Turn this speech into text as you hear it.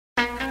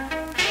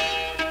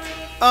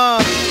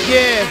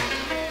Yeah.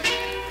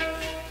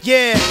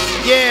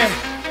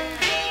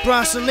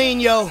 Bronson,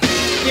 yeah.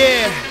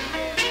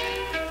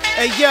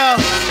 Hey, yo.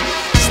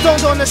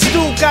 Stoned on the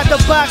stoop, got the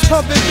box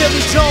pumping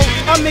Billy Joel.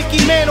 I'm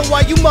Mickey Mantle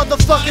while you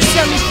motherfucking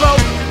semi-pro.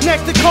 Neck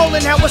to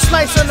colon, how a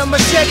slice on a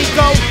machete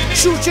go.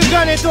 Shoot your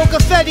gun and throw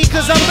confetti,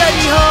 cause I'm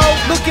ready, ho.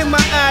 Look in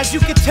my eyes, you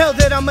can tell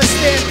that I'ma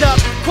stand up.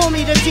 Call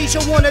me the teacher,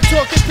 wanna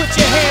talk, and put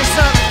your hands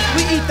up.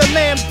 We eat the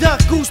lamb,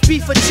 duck, goose,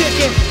 beef, or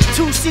chicken.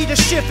 Two-seater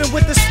shipping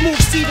with the smooth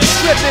seater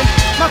stripping.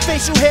 My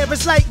facial hair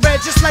is light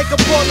red, just like a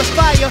ball of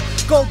fire.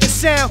 Golden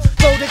sound,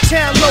 go to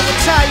town, lower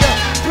tire.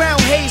 Brown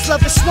haze,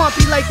 love is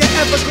swampy like the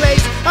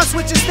Everglades. I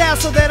switch your style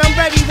so that I'm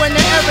ready when the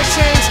era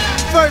change.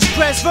 First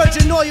press,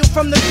 virgin oil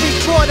from the Greek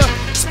quarter.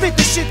 Spit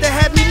the shit that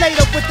had me laid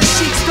up with the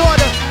sheik's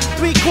daughter.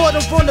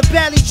 3/4 on the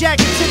belly,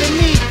 jacket to the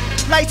knee.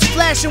 Lights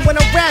flashing when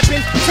I'm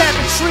rapping,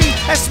 tapping tree.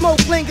 As smoke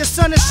lingers,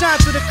 sun and shine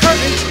through the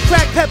curtain.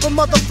 Crack pepper,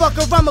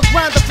 motherfucker, I'm a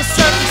grinder for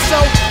certain.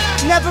 So,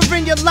 never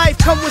in your life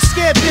come with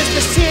scared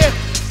business here.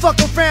 Fuck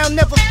around,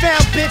 never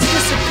found, bitch,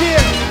 disappear.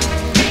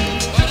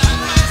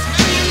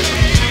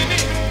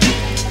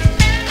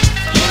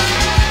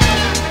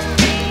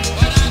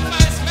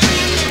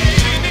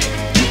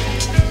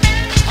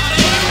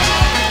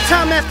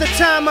 Time after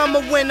time, I'm a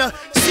winner.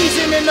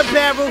 Season in the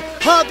barrel,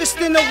 harvest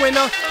in the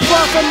winter.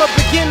 Far from a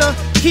beginner,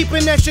 keep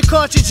an extra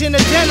cartridge in the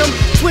denim.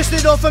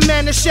 Twisted off a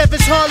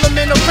Manischewitz, Harlem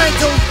in a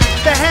rental.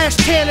 The hash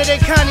tanner, they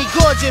kinda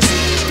gorgeous.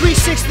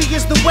 360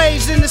 is the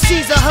waves in the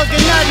Caesar,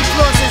 hugging 90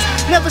 floors.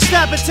 Never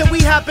stop until we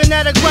hopping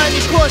at a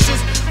grimy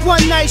Porsches.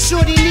 One night,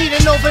 shorty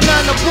needing over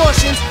 9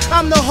 abortions.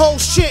 I'm the whole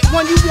shit,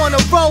 one you wanna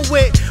roll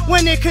with.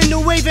 When they canoe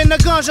waving the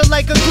ganja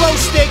like a glow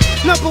stick.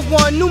 Number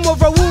one,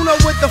 numero uno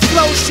with the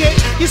flow shit.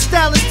 Your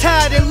style is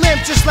tired and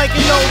limp just like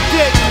an old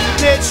dick,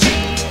 bitch.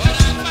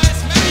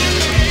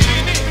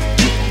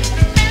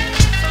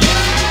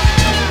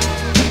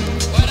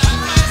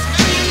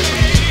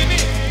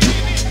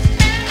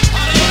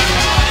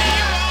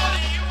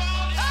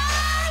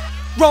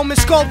 Roman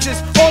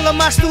sculptures, all of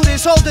my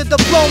students hold a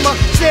diploma.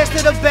 Stairs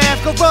to the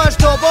bath, garage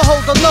door,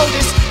 behold the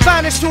lotus.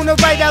 Finest tuna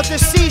right out the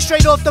sea,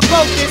 straight off the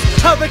boat. This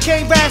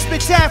hurricane raspy,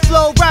 tap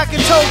flow,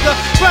 rockin' toga.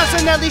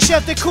 Bronsonelli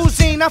chef the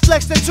cuisine, I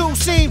flex the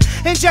two-seam.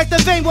 Inject the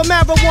vein with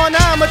marijuana,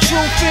 I'm a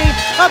true fiend.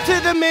 Up to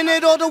the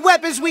minute, all the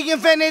weapons we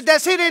invented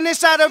that's hidden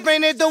inside a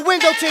rented. The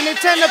window tinted,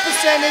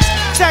 10%.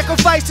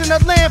 Sacrificing the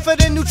land for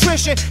the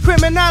nutrition.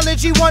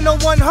 Criminology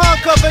 101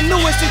 hardcover,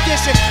 newest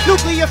edition.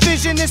 Nuclear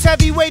fission is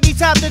heavyweighty,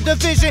 top the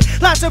division.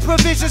 Lots of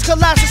provisions,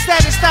 colossal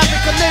status,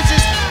 stopping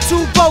collisions.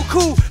 Too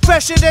Boku,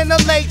 fresher than a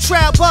lake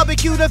trout.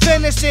 Barbecue the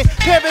venison,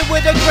 pair it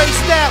with a great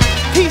style.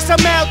 Peace,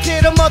 I'm out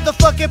here, the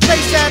motherfucking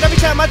place out. Every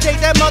time I take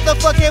that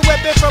motherfucking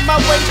weapon from my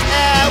waist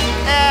out.